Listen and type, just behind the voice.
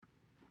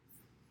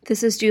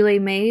This is Julie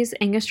Mays,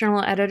 Angus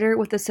Journal editor,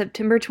 with the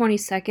September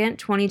 22nd,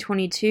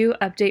 2022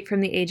 update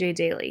from the AJ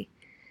Daily.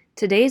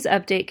 Today's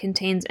update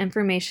contains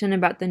information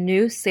about the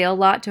new sale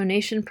lot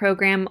donation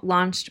program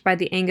launched by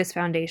the Angus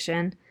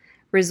Foundation,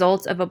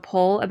 results of a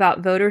poll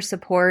about voter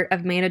support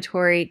of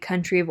mandatory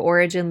country of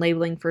origin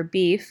labeling for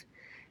beef,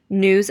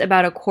 news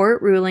about a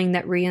court ruling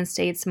that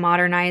reinstates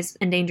modernized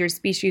endangered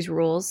species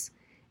rules,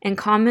 and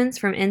comments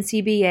from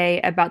NCBA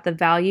about the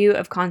value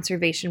of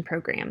conservation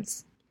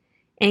programs.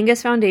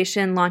 Angus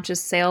Foundation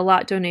launches sale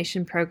lot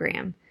donation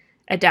program,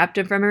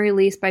 adapted from a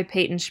release by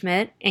Peyton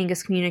Schmidt,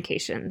 Angus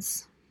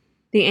Communications.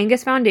 The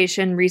Angus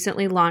Foundation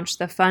recently launched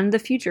the Fund the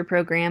Future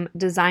program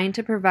designed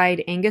to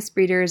provide Angus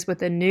breeders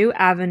with a new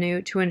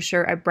avenue to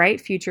ensure a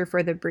bright future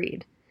for the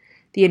breed.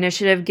 The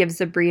initiative gives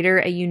the breeder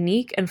a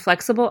unique and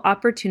flexible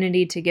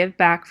opportunity to give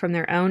back from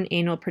their own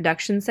annual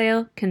production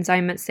sale,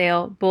 consignment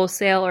sale, bull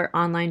sale, or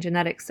online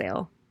genetics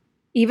sale.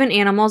 Even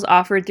animals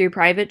offered through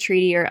private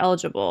treaty are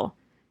eligible.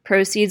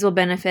 Proceeds will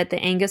benefit the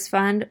Angus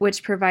Fund,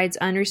 which provides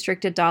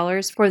unrestricted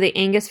dollars for the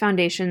Angus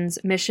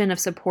Foundation's mission of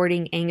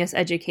supporting Angus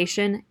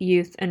education,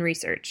 youth, and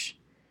research.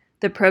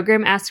 The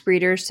program asks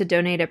breeders to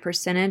donate a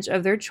percentage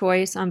of their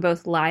choice on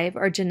both live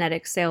or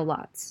genetic sale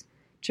lots.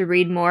 To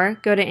read more,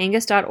 go to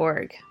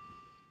angus.org.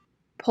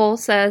 Poll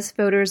says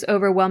voters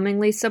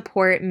overwhelmingly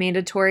support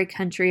mandatory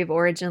country of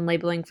origin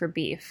labeling for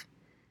beef.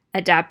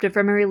 Adapted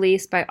from a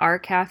release by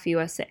RCAF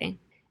USA.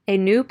 A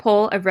new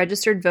poll of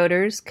registered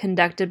voters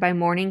conducted by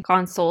Morning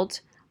Consult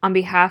on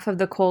behalf of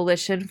the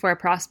Coalition for a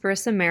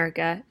Prosperous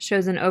America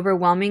shows an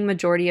overwhelming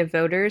majority of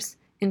voters,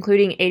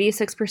 including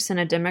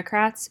 86% of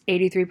Democrats,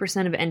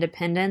 83% of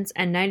independents,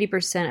 and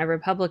 90% of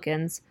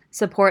Republicans,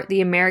 support the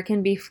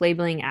American Beef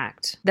Labeling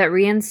Act that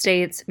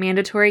reinstates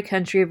mandatory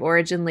country of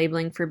origin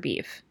labeling for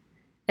beef.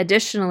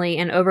 Additionally,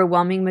 an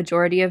overwhelming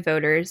majority of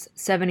voters,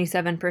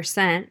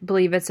 77%,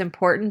 believe it's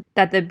important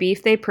that the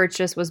beef they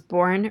purchase was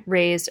born,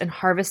 raised, and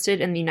harvested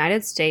in the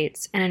United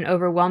States, and an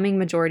overwhelming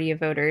majority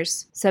of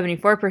voters,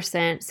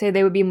 74%, say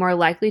they would be more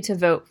likely to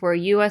vote for a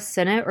U.S.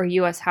 Senate or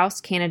U.S. House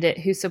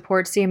candidate who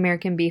supports the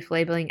American Beef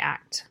Labeling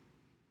Act.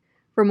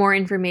 For more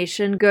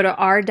information, go to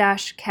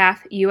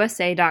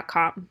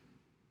r-cafusa.com.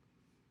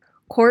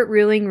 Court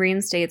ruling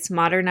reinstates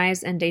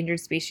modernized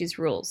endangered species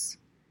rules.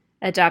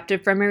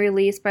 Adapted from a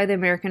release by the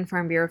American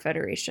Farm Bureau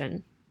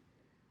Federation.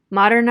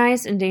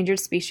 Modernized Endangered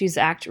Species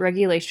Act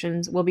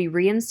regulations will be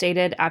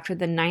reinstated after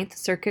the Ninth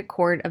Circuit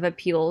Court of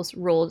Appeals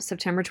ruled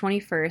September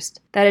 21st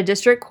that a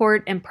district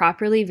court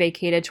improperly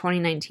vacated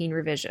 2019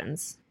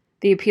 revisions.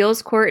 The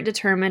appeals court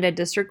determined a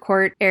district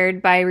court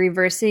erred by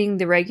reversing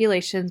the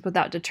regulations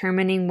without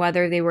determining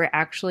whether they were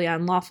actually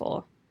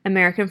unlawful.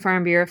 American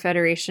Farm Bureau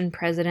Federation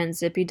President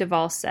Zippy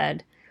Duvall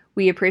said,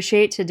 "We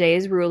appreciate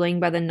today's ruling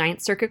by the Ninth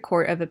Circuit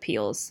Court of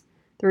Appeals.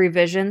 The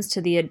revisions to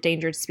the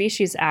Endangered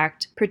Species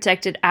Act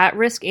protected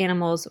at-risk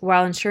animals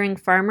while ensuring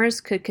farmers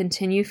could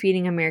continue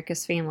feeding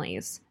America's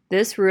families.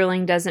 This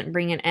ruling doesn't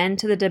bring an end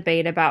to the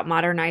debate about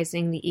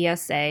modernizing the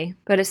ESA,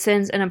 but it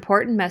sends an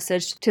important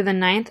message to the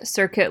Ninth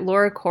Circuit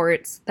lower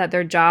courts that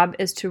their job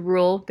is to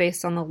rule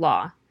based on the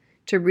law.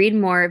 To read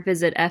more,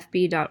 visit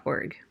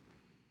fb.org.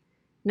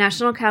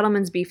 National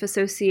Cattlemen's Beef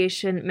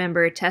Association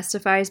member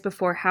testifies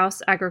before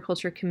House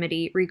Agriculture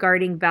Committee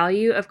regarding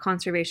value of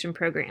conservation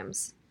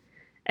programs.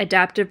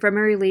 Adapted from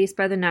a release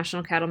by the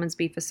National Cattlemen's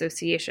Beef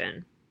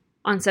Association.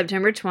 On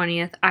September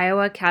 20th,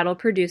 Iowa cattle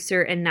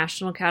producer and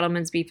National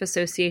Cattlemen's Beef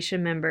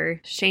Association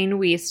member Shane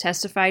Weiss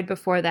testified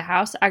before the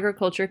House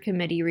Agriculture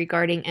Committee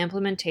regarding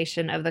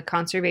implementation of the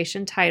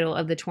conservation title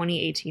of the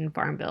 2018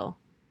 Farm Bill.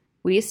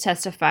 Weiss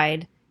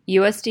testified,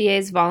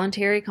 USDA's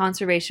voluntary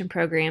conservation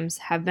programs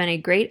have been a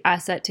great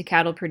asset to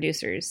cattle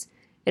producers.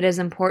 It is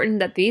important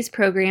that these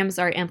programs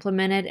are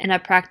implemented in a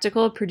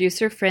practical,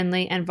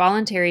 producer-friendly, and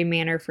voluntary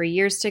manner for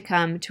years to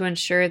come to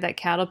ensure that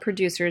cattle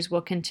producers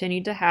will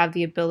continue to have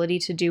the ability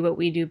to do what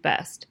we do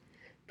best,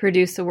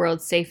 produce the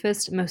world's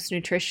safest, most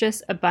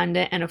nutritious,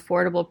 abundant, and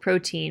affordable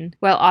protein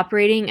while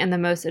operating in the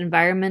most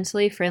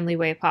environmentally friendly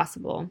way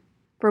possible.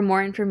 For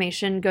more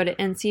information, go to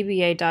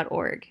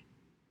ncba.org.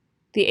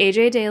 The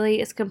AJ Daily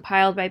is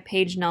compiled by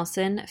Paige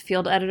Nelson,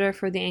 field editor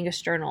for the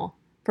Angus Journal.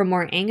 For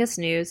more Angus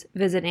news,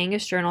 visit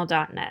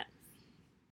angusjournal.net.